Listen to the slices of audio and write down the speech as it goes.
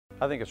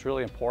I think it's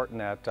really important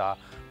that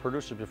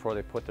producers, before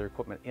they put their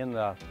equipment in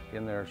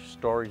their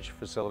storage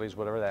facilities,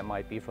 whatever that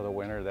might be for the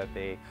winter, that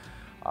they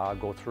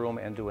go through them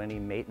and do any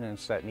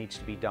maintenance that needs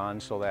to be done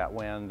so that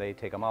when they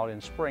take them out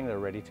in spring, they're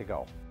ready to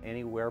go.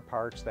 Any wear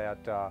parts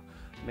that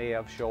may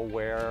have show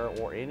wear,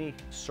 or any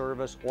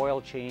service,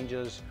 oil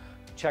changes,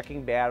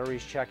 checking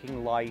batteries,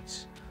 checking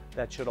lights,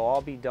 that should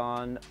all be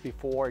done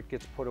before it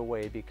gets put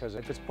away, because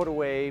if it's put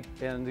away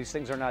and these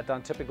things are not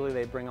done, typically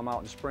they bring them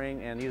out in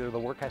spring and either the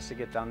work has to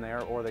get done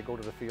there or they go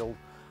to the field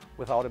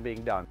without it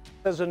being done.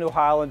 As a New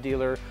Holland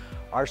dealer,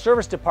 our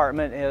service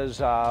department is,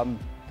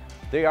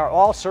 they are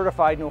all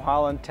certified New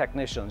Holland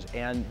technicians,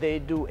 and they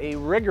do a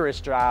rigorous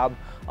job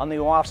on the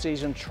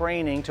off-season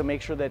training to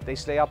make sure that they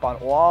stay up on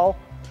all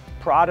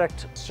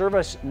product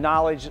service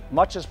knowledge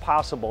much as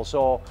possible.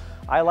 So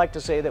I like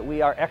to say that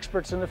we are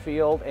experts in the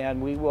field,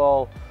 and we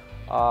will,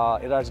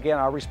 it is again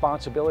our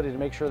responsibility to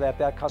make sure that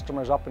that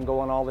customer is up and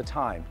going all the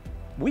time.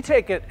 We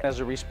take it as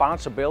a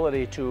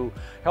responsibility to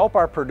help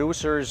our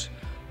producers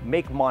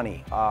make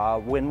money.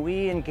 When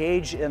we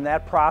engage in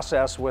that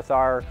process with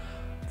our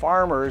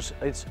farmers,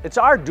 it's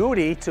our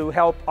duty to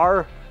help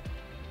our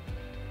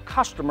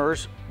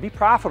customers be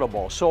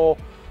profitable. So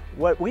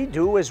what we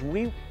do is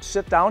we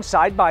sit down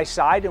side by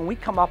side and we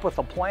come up with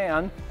a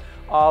plan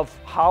of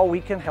how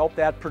we can help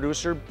that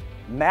producer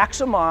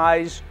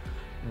maximize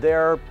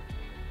their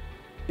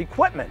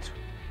equipment.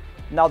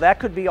 Now that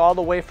could be all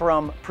the way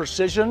from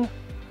precision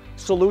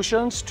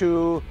solutions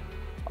to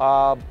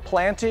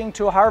planting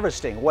to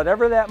harvesting,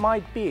 whatever that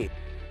might be.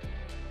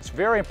 It's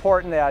very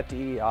important that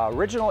the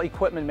original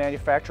equipment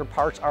manufacturer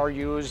parts are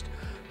used,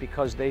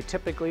 because they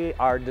typically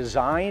are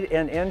designed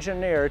and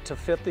engineered to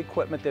fit the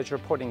equipment that you're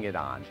putting it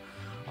on.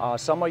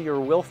 Some of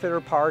your wheel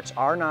fitter parts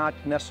are not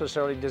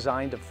necessarily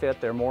designed to fit,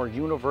 they're more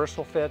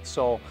universal fits.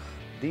 So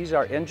these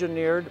are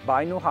engineered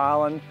by New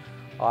Holland,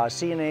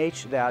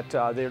 C&H, that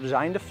they're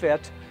designed to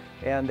fit,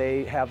 and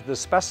they have the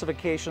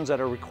specifications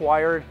that are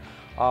required,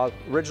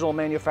 original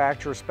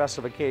manufacturer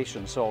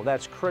specifications. So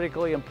that's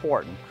critically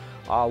important.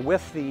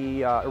 With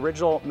the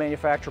original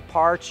manufacturer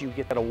parts, you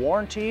get a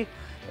warranty,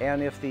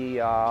 and if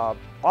the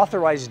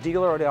authorized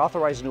dealer or the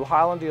authorized New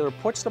Holland dealer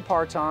puts the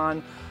parts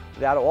on,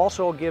 that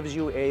also gives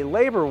you a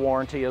labor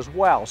warranty as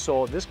well.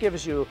 So this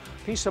gives you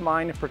peace of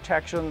mind and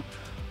protection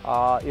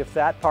if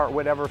that part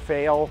would ever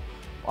fail.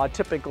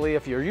 Typically,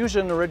 if you're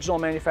using original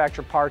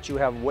manufacturer parts, you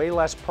have way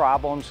less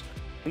problems.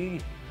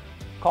 We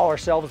call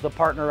ourselves the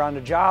partner on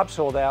the job,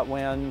 so that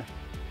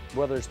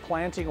whether it's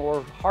planting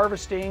or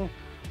harvesting,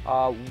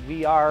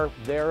 we are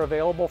there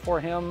available for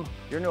him.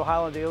 Your New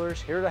Holland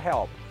dealers here to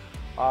help.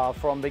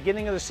 From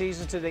beginning of the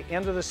season to the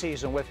end of the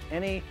season, with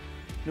any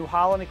New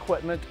Holland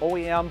equipment,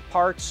 OEM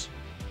parts,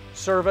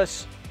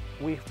 service,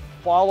 we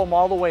follow them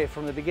all the way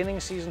from the beginning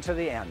of the season to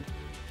the end.